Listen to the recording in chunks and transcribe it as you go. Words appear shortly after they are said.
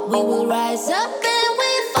We will rise up and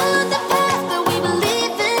we follow the path that we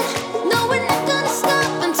believe in. No, we're not gonna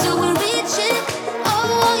stop until we reach it.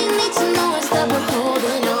 All you need to know is that we're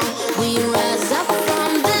holding on. We rise up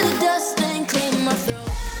from the dust and claim our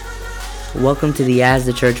throne. Welcome to the As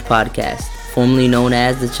the Church podcast, formerly known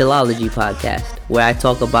as the Chillology podcast, where I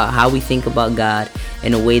talk about how we think about God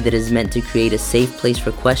in a way that is meant to create a safe place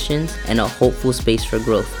for questions and a hopeful space for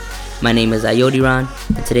growth. My name is Ayodiran,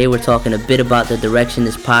 and today we're talking a bit about the direction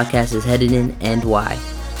this podcast is headed in and why.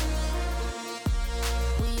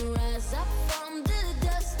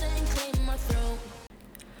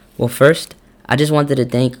 Well, first, I just wanted to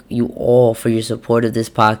thank you all for your support of this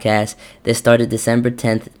podcast that started December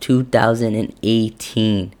 10th,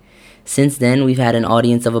 2018. Since then, we've had an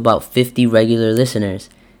audience of about 50 regular listeners,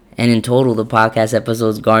 and in total, the podcast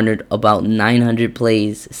episodes garnered about 900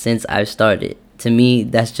 plays since I've started. To me,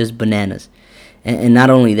 that's just bananas. And not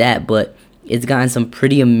only that, but it's gotten some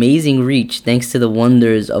pretty amazing reach thanks to the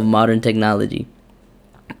wonders of modern technology.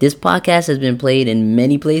 This podcast has been played in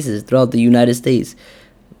many places throughout the United States.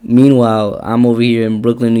 Meanwhile, I'm over here in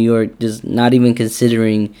Brooklyn, New York, just not even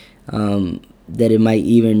considering that it might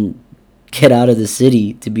even get out of the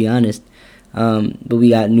city, to be honest. But we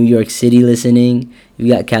got New York City listening, we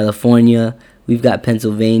got California, we've got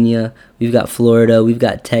Pennsylvania, we've got Florida, we've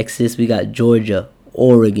got Texas, we got Georgia,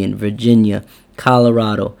 Oregon, Virginia,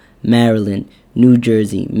 Colorado, Maryland, New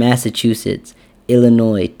Jersey, Massachusetts,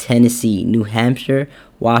 Illinois, Tennessee, New Hampshire,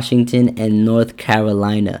 Washington, and North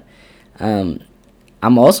Carolina. I'm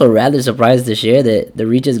also rather surprised to share that the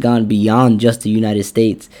reach has gone beyond just the United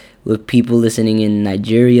States, with people listening in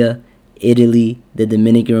Nigeria, Italy, the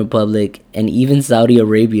Dominican Republic, and even Saudi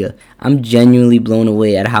Arabia. I'm genuinely blown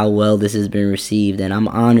away at how well this has been received, and I'm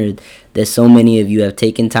honored that so many of you have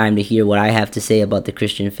taken time to hear what I have to say about the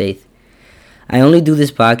Christian faith. I only do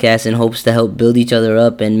this podcast in hopes to help build each other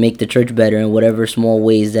up and make the church better in whatever small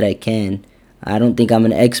ways that I can. I don't think I'm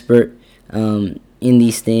an expert in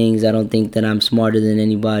these things. I don't think that I'm smarter than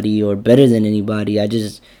anybody or better than anybody. I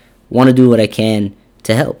just want to do what I can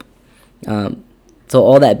to help. So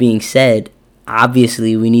all that being said,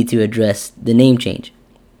 obviously we need to address the name change.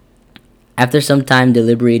 After some time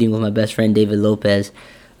deliberating with my best friend David Lopez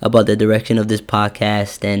about the direction of this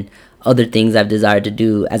podcast and other things I've desired to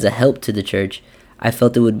do as a help to the church, I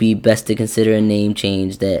felt it would be best to consider a name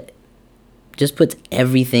change that just puts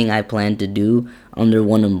everything I plan to do under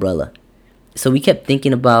one umbrella. So we kept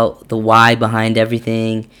thinking about the why behind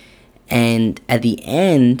everything, and at the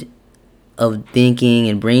end of thinking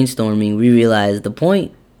and brainstorming, we realized the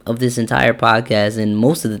point of this entire podcast and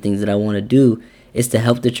most of the things that I want to do is to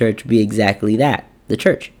help the church be exactly that, the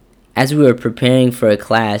church. As we were preparing for a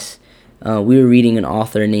class, we were reading an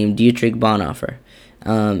author named Dietrich Bonhoeffer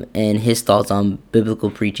and his thoughts on biblical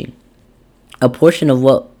preaching. A portion of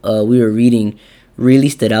what we were reading really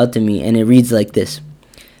stood out to me, and it reads like this.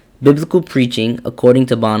 Biblical preaching, according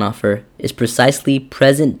to Bonhoeffer, is precisely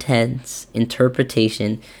present tense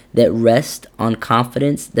interpretation that rests on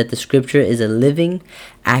confidence that the scripture is a living,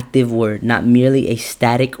 active word, not merely a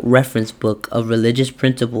static reference book of religious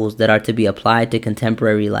principles that are to be applied to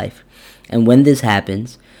contemporary life. And when this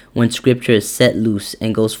happens, when scripture is set loose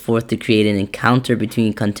and goes forth to create an encounter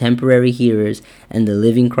between contemporary hearers and the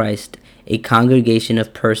living Christ, a congregation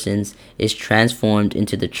of persons is transformed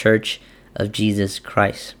into the church of Jesus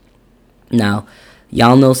Christ. Now,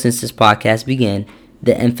 y'all know since this podcast began,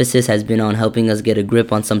 the emphasis has been on helping us get a grip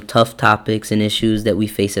on some tough topics and issues that we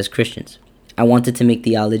face as Christians. I wanted to make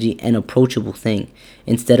theology an approachable thing,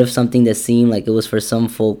 instead of something that seemed like it was for some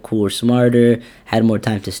folk who were smarter, had more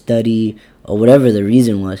time to study, or whatever the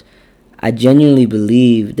reason was. I genuinely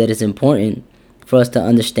believe that it's important for us to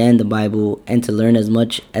understand the Bible and to learn as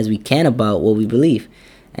much as we can about what we believe.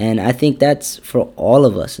 And I think that's for all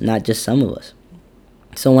of us, not just some of us.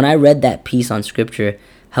 So when I read that piece on scripture,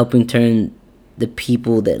 helping turn the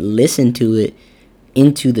people that listen to it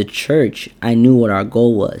into the church, I knew what our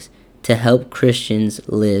goal was, to help Christians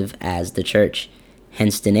live as the church,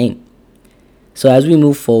 hence the name. So as we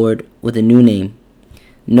move forward with a new name,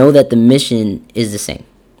 know that the mission is the same,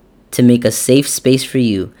 to make a safe space for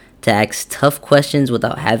you to ask tough questions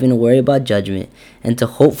without having to worry about judgment, and to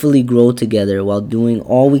hopefully grow together while doing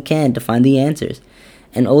all we can to find the answers.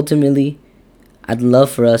 And ultimately, I'd love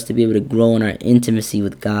for us to be able to grow in our intimacy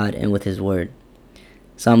with God and with His Word.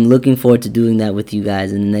 So I'm looking forward to doing that with you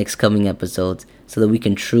guys in the next coming episodes so that we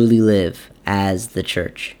can truly live as the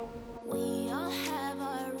church. We